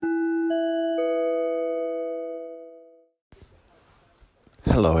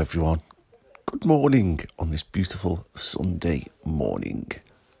Hello everyone. Good morning on this beautiful Sunday morning.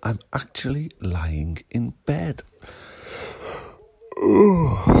 I'm actually lying in bed.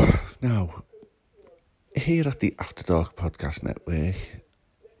 Now, here at the After Dark Podcast Network,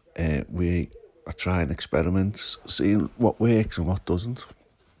 we are trying experiments, seeing what works and what doesn't.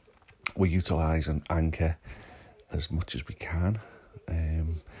 We're utilising Anchor as much as we can.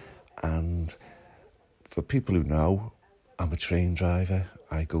 And for people who know, I'm a train driver.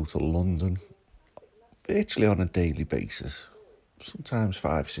 I go to London virtually on a daily basis, sometimes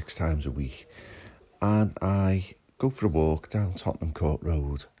 5-6 times a week. And I go for a walk down Tottenham Court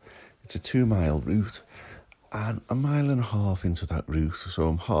Road. It's a 2-mile route, and 1.5 miles into that route, so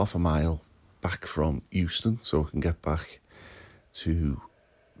I'm half a mile back from Euston, so I can get back to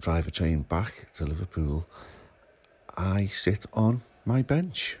drive a train back to Liverpool. I sit on my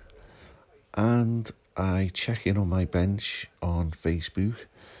bench and I check in on my bench on Facebook.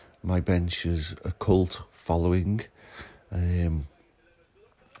 My bench is a cult following. At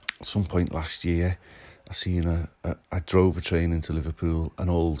some point last year, I drove a train into Liverpool. An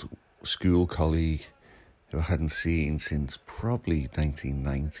old school colleague who I hadn't seen since probably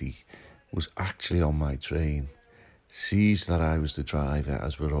 1990 was actually on my train. Sees that I was the driver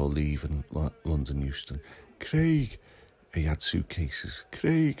as we're all leaving London Euston. Craig, he had suitcases.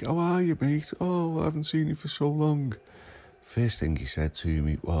 Craig, how are you, mate? Oh, I haven't seen you for so long. First thing he said to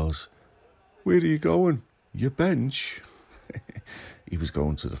me was, "Where are you going? Your bench?" He was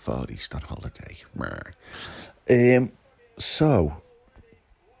going to the Far East on holiday. So,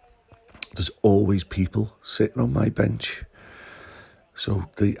 there's always people sitting on my bench. So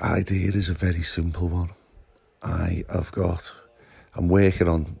the idea is a very simple one. I'm working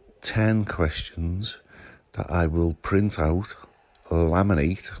on 10 questions that I will print out,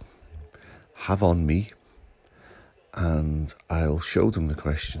 laminate, have on me, and I'll show them the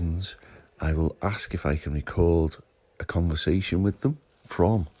questions. I will ask if I can record a conversation with them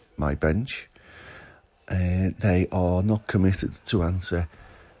from my bench. They are not committed to answer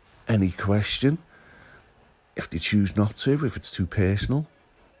any question. If they choose not to, if it's too personal,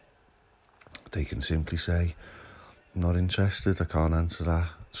 they can simply say, "I'm not interested, I can't answer that,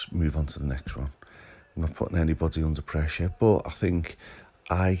 let's move on to the next one." I'm not putting anybody under pressure, but I think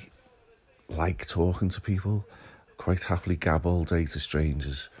I like talking to people. Quite happily gab all day to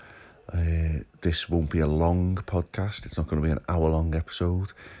strangers. This won't be a long podcast. It's not going to be an hour-long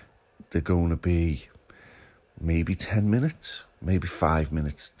episode. They're going to be maybe 10 minutes, maybe 5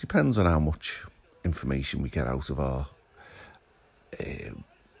 minutes. Depends on how much information we get out of our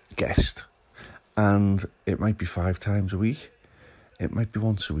guest. And it might be 5 times a week. It might be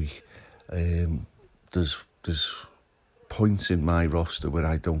once a week. There's points in my roster where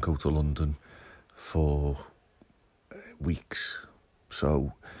I don't go to London for weeks.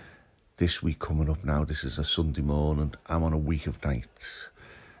 So this week coming up now, this is a Sunday morning. I'm on a week of nights.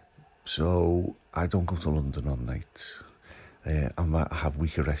 So I don't go to London on nights. I have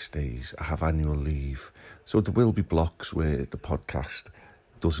week rest days. I have annual leave. So there will be blocks where the podcast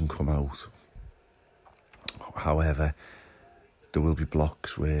doesn't come out. However, there will be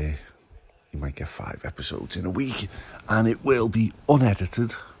blocks where you might get 5 episodes in a week, and it will be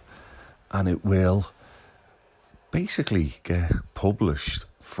unedited, and it will basically get published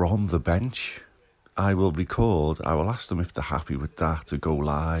from the bench. I will ask them if they're happy with that to go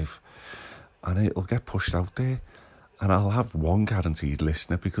live, and it'll get pushed out there, and I'll have one guaranteed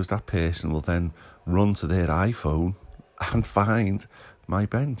listener, because that person will then run to their iPhone and find my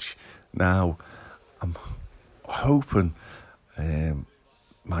bench. Now, I'm hoping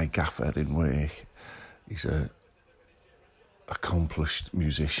my gaffer in work, he's a accomplished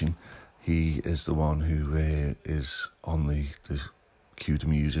musician. He is the one who is on the cue to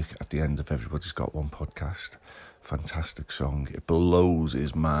music at the end of Everybody's Got One podcast. Fantastic song. It blows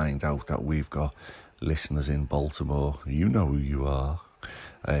his mind out that we've got listeners in Baltimore. You know who you are.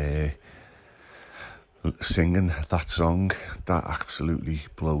 Singing that song, that absolutely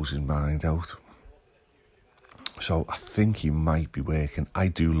blows his mind out. So I think he might be working. I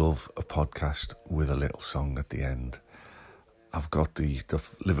do love a podcast with a little song at the end. I've got the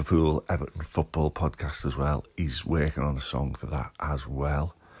Liverpool Everton football podcast as well. He's working on a song for that as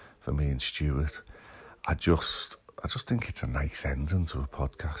well, for me and Stuart. I just think it's a nice ending to a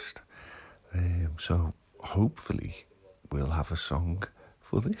podcast. So hopefully we'll have a song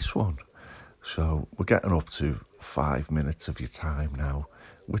for this one. So we're getting up to 5 minutes of your time now,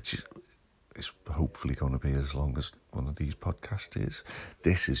 which is hopefully going to be as long as one of these podcasts is.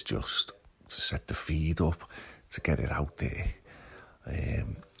 This is just to set the feed up, to get it out there.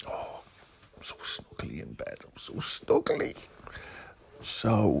 I'm so snuggly in bed. I'm so snuggly.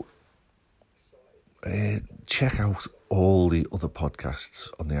 So, check out all the other podcasts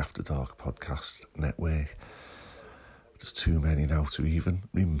on the After Dark Podcast Network. There's too many now to even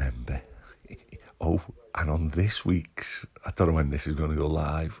remember. Oh, and on this week's, I don't know when this is going to go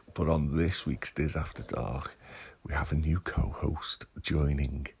live, but on this week's Diz After Dark, we have a new co-host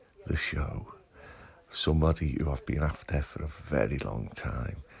joining the show. Somebody who I've been after for a very long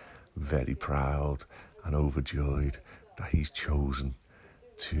time. Very proud and overjoyed that he's chosen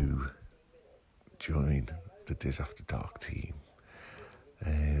to join the Diz After Dark team.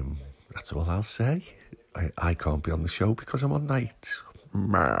 That's all I'll say. I can't be on the show because I'm on nights.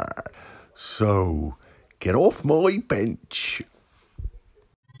 So, get off my bench.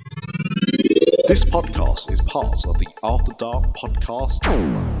 This podcast is part of the After Dark Podcast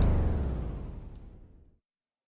Network.